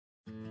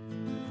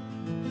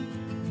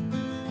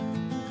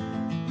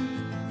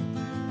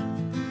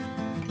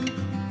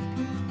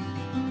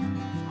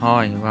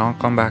Hi,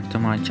 welcome back to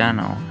my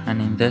channel, and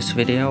in this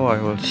video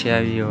I will show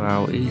you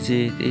how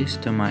easy it is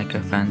to make a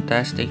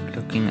fantastic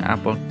looking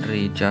apple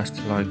tree just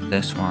like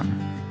this one.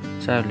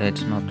 So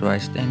let's not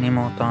waste any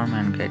more time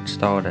and get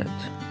started.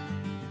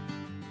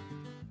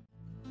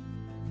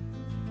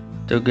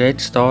 To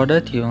get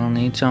started you will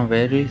need some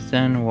very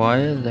thin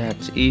wire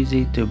that's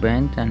easy to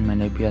bend and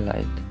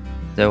manipulate.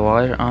 The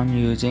wire I'm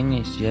using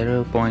is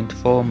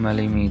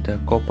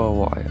 0.4mm copper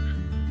wire.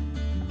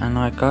 And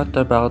I cut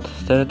about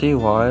 30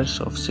 wires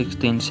of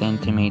 16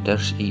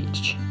 centimeters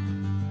each.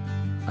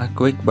 A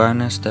quick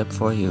bonus tip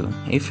for you.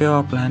 If you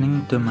are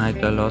planning to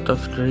make a lot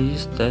of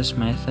trees, this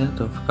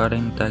method of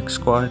cutting takes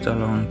quite a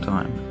long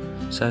time.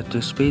 So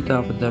to speed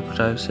up the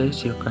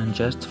process, you can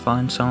just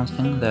find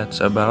something that's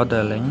about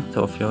the length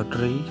of your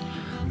tree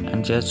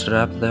and just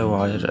wrap the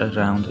wire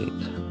around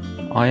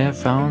it. I have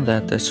found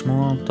that a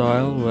small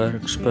tile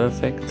works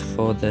perfect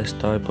for this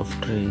type of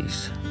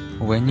trees.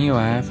 When you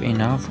have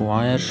enough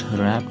wires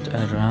wrapped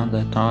around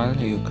the tile,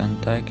 you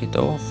can take it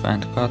off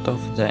and cut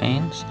off the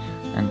ends,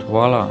 and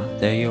voila,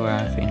 there you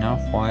have enough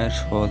wires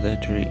for the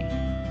tree.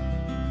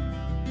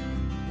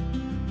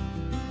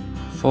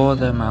 For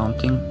the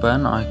mounting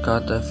pin, I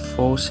cut a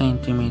 4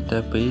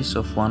 cm piece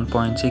of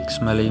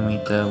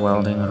 1.6mm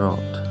welding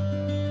rod.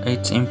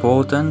 It's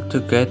important to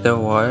get the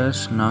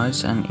wires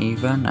nice and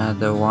even at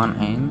the one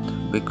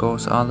end,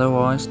 because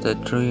otherwise the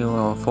tree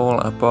will fall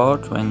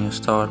apart when you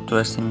start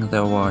twisting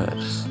the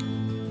wires.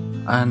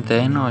 And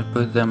then I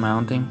put the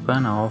mounting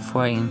pin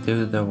halfway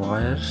into the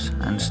wires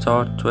and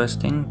start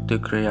twisting to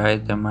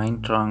create the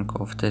main trunk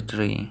of the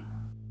tree.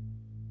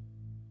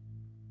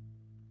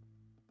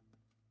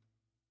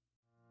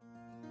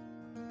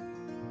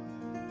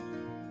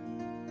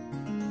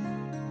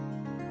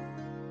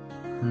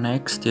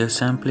 Next, you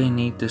simply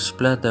need to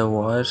split the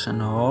wires in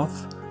half,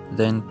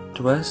 then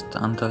twist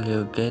until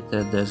you get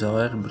the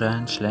desired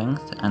branch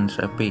length and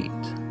repeat.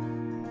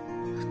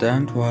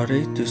 Don't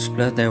worry to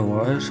split the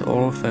wires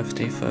all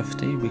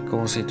 50-50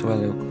 because it will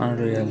look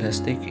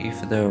unrealistic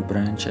if the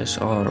branches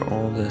are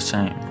all the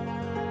same.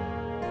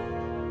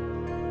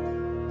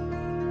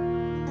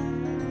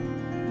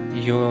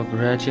 You will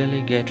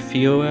gradually get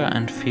fewer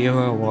and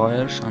fewer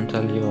wires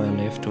until you are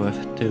left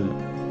with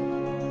 2.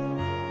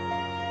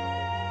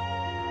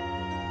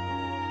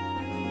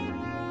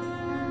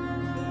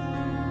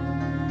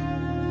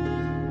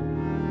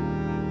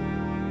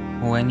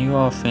 When you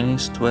are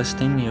finished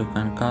twisting, you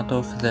can cut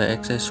off the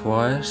excess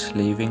wires,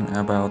 leaving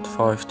about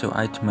 5 to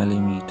 8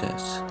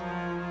 millimeters.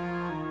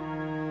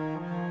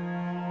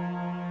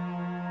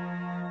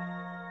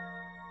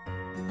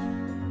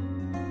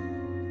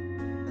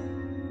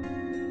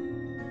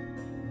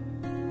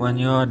 When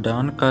you are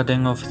done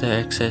cutting off the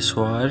excess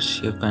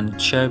wires, you can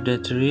shape the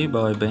tree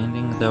by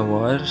bending the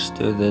wires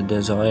to the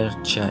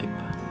desired shape.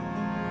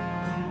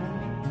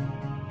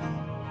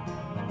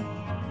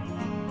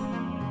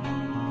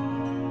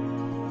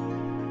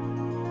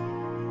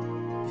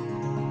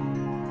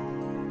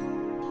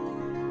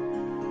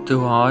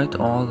 To hide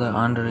all the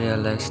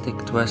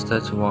unrealistic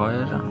twisted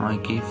wire, I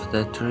give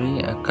the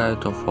tree a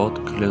coat of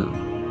hot glue.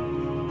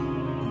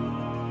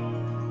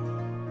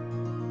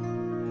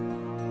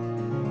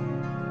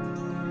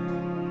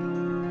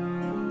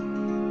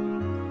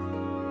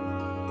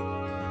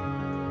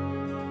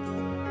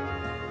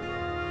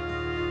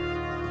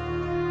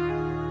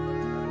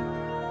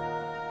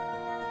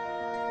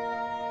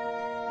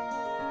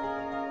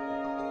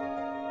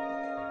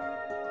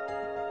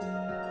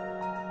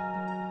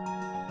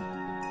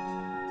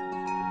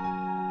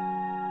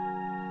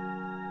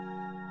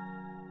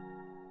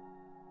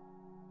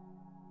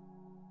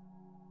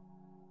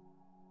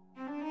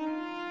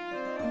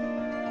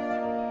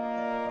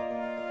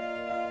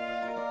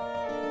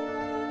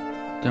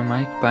 To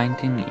make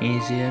painting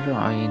easier,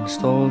 I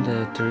installed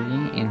the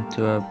tree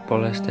into a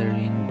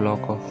polystyrene block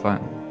of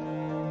foam.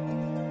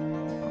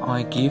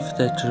 I give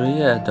the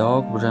tree a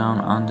dark brown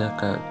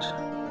undercoat.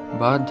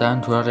 But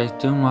don't worry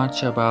too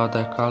much about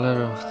the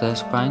color of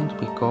this paint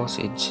because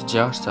it's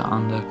just an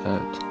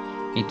undercoat.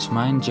 Its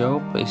main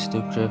job is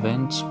to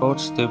prevent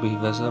spots to be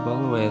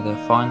visible where the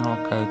final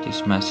coat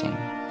is missing.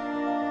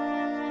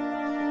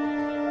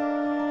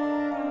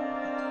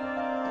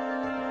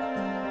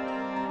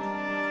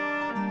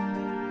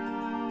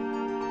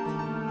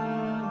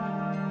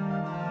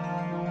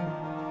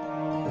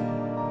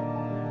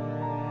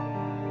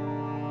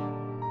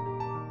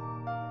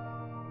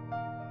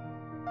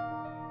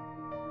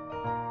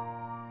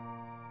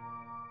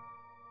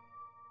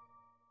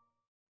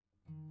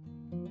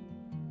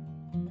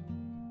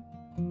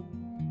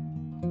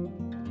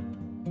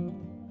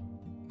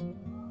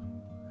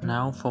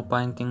 Now for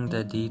painting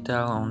the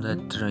detail on the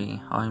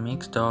tree, I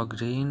mix dark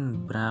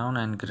green, brown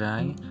and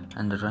grey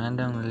and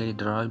randomly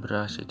dry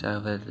brush it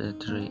over the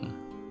tree.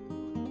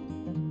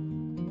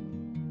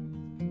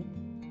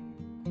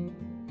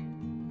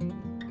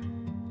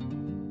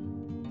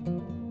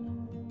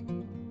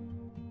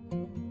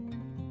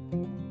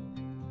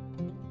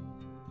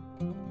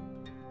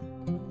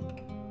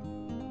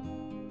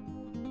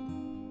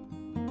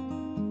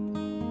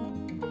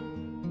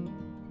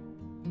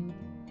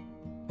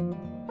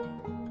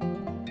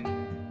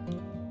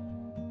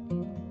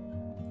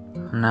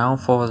 Now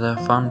for the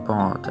fun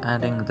part,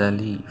 adding the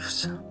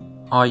leaves.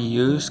 I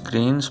use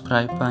green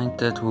spray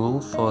painted wool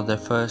for the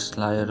first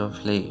layer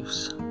of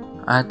leaves.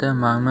 At the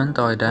moment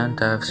I don't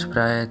have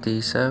spray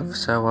adhesive,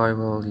 so I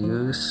will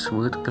use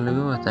wood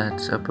glue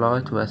that's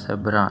applied with a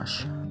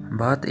brush.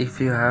 But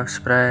if you have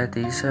spray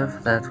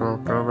adhesive, that will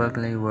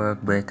probably work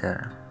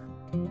better.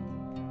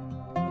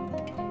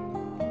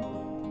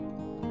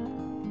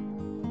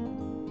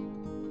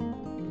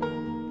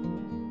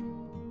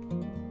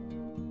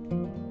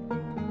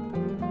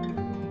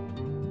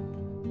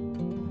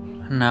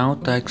 Now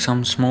take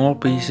some small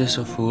pieces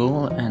of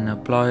wool and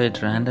apply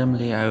it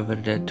randomly over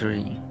the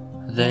tree.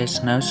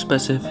 There's no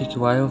specific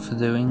way of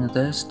doing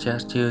this,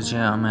 just use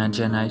your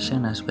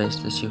imagination as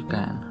best as you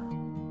can.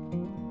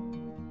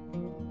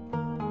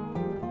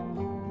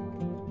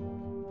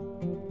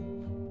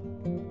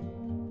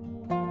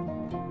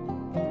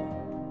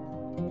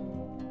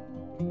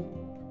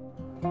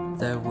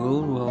 The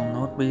wool will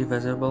not be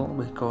visible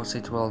because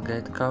it will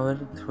get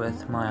covered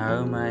with my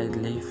homemade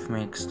leaf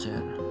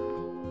mixture.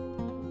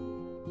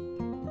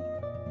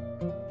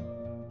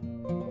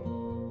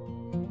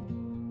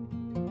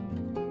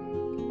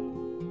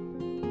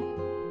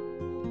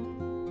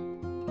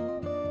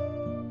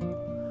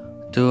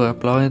 To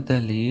apply the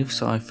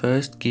leaves, I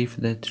first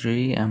give the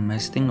tree a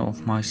misting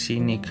of my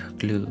scenic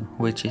glue,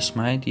 which is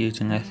made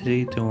using a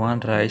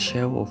 3:1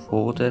 ratio of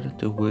water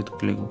to wood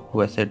glue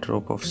with a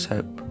drop of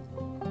soap.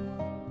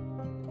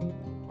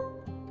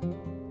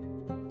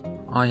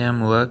 I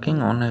am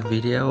working on a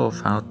video of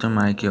how to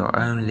make your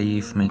own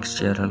leaf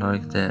mixture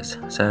like this,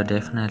 so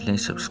definitely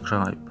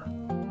subscribe.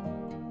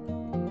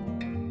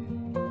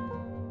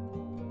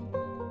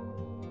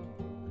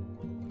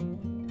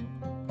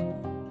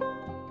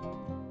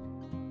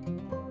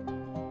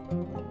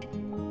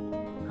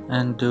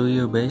 And do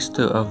your best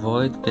to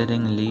avoid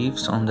getting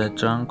leaves on the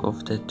trunk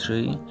of the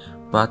tree,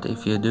 but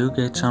if you do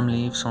get some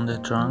leaves on the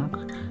trunk,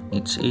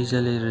 it's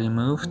easily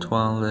removed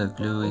while the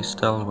glue is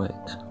still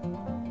wet.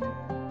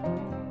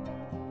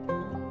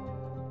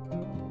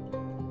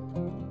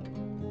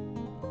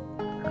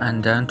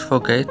 And don't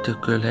forget to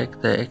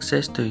collect the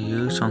excess to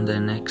use on the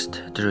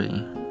next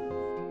tree.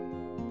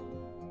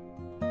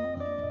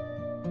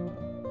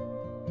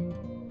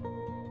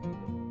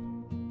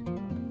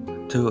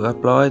 To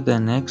apply the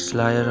next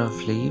layer of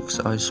leaves,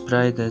 I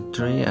spray the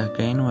tree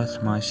again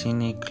with my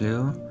scenic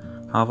glue.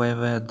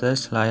 However,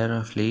 this layer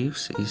of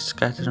leaves is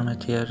scatter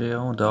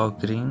material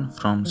dark green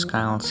from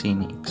Scale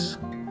Scenics.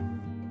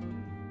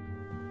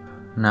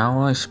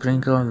 Now I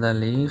sprinkle the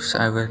leaves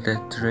over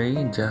the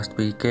tree, just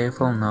be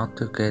careful not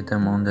to get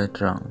them on the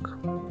trunk.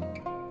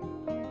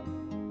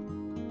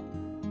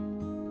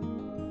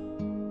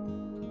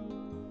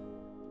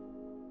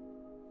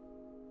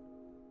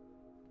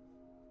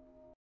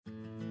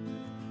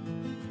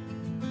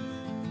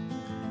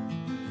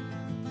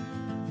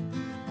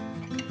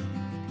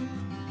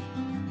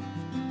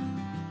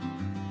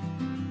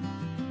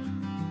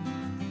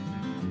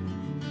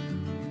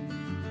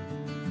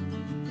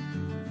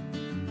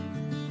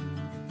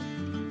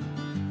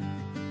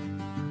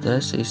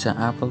 This is an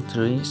apple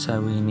tree, so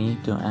we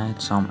need to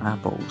add some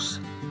apples.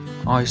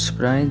 I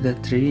spray the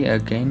tree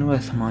again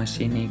with my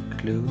scenic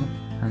glue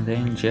and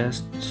then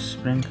just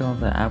sprinkle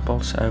the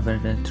apples over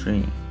the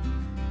tree.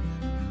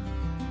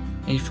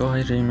 If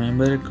I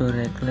remember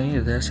correctly,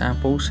 this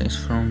apples is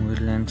from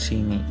Woodland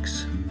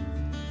Scenics.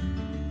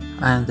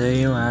 And there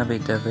you have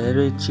it, a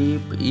very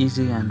cheap,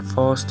 easy and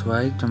fast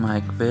way to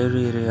make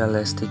very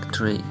realistic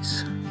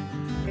trees.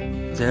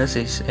 This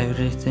is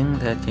everything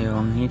that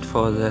you'll need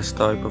for this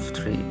type of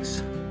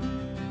trees.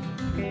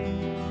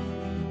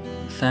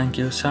 Thank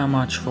you so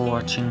much for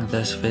watching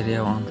this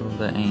video until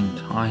the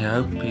end. I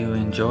hope you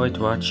enjoyed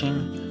watching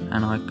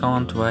and I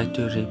can't wait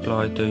to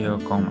reply to your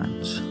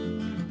comments.